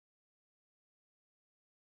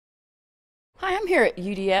Hi, I'm here at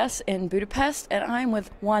UDS in Budapest, and I'm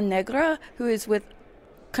with Jaun Negron, who is with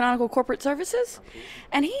Canonical Corporate Services,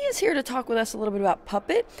 and he is here to talk with us a little bit about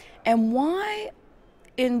Puppet and why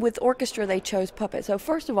with Orchestra they chose Puppet. So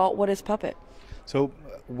first of all, what is Puppet? So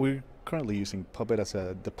we're currently using Puppet as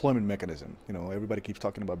a deployment mechanism. Everybody keeps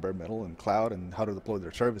talking about bare metal and cloud and how to deploy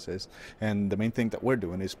their services. And the main thing that we're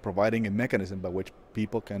doing is providing a mechanism by which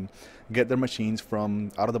people can get their machines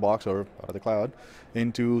from out of the box or out of the cloud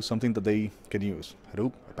into something that they can use.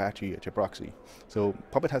 Hadoop, Apache, HAProxy. So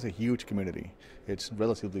Puppet has a huge community. It's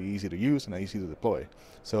relatively easy to use and easy to deploy.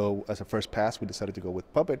 So as a first pass, we decided to go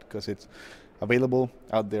with Puppet because it's available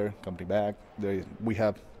out there, company back. We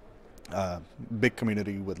have big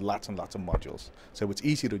community with lots and lots of modules. So it's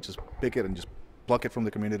easy to just pick it and just pluck it from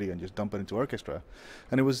the community and just dump it into Orchestra.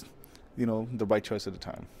 And it was, the right choice at the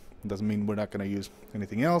time. It doesn't mean we're not going to use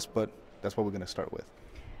anything else, but that's what we're going to start with.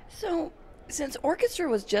 So since Orchestra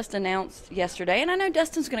was just announced yesterday, and I know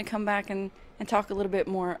Dustin's going to come back and talk a little bit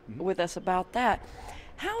more with us about that,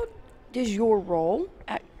 how does your role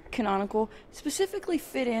at Canonical specifically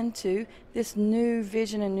fit into this new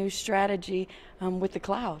vision and new strategy with the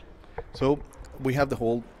cloud? So we have the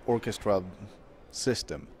whole Orchestra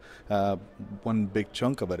system. One big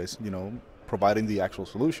chunk of it is, providing the actual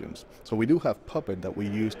solutions. So we do have Puppet that we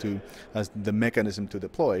use as the mechanism to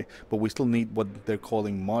deploy, but we still need what they're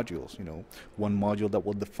calling modules. One module that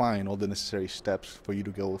will define all the necessary steps for you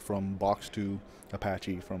to go from box to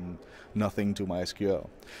Apache, from nothing to MySQL.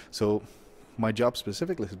 So my job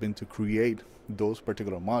specifically has been to create those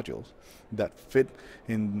particular modules that fit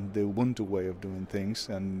in the Ubuntu way of doing things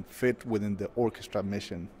and fit within the Orchestra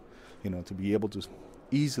mission, to be able to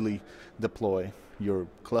easily deploy your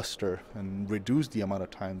cluster and reduce the amount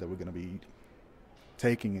of time that we're going to be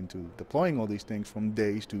taking into deploying all these things from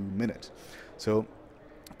days to minutes. So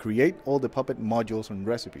create all the Puppet modules and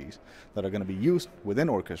recipes that are going to be used within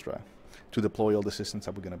Orchestra to deploy all the systems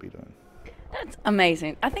that we're going to be doing. That's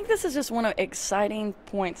amazing. I think this is just one of exciting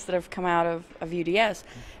points that have come out of UDS.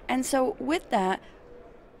 And so with that,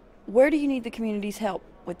 where do you need the community's help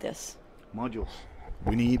with this? Modules.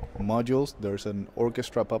 We need modules. There's an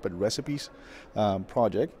Orchestra Puppet recipes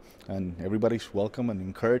project, and everybody's welcome and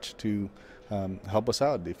encouraged to help us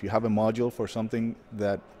out. If you have a module for something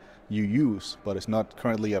that you use but it's not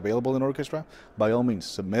currently available in Orchestra, by all means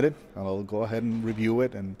submit it, and I'll go ahead and review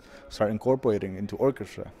it and start incorporating into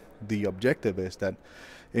Orchestra. The objective is that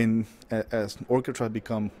as Orchestra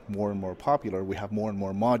become more and more popular, we have more and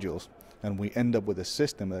more modules, and we end up with a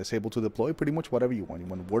system that is able to deploy pretty much whatever you want. You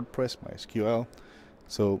want WordPress, MySQL.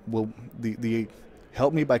 So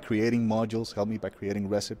help me by creating modules, help me by creating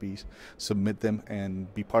recipes, submit them,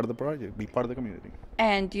 and be part of the project, be part of the community.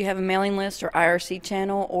 And do you have a mailing list or IRC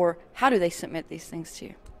channel, or how do they submit these things to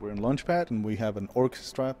you? We're in Launchpad, and we have an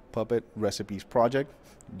Orchestra Puppet recipes project.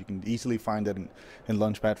 You can easily find it in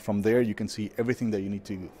Launchpad. From there, you can see everything that you need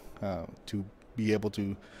to be able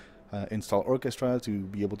to install Orchestra, to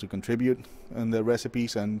be able to contribute in the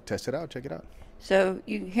recipes and test it out, check it out. So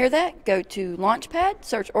you hear that? Go to Launchpad,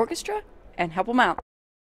 search Orchestra, and help them out.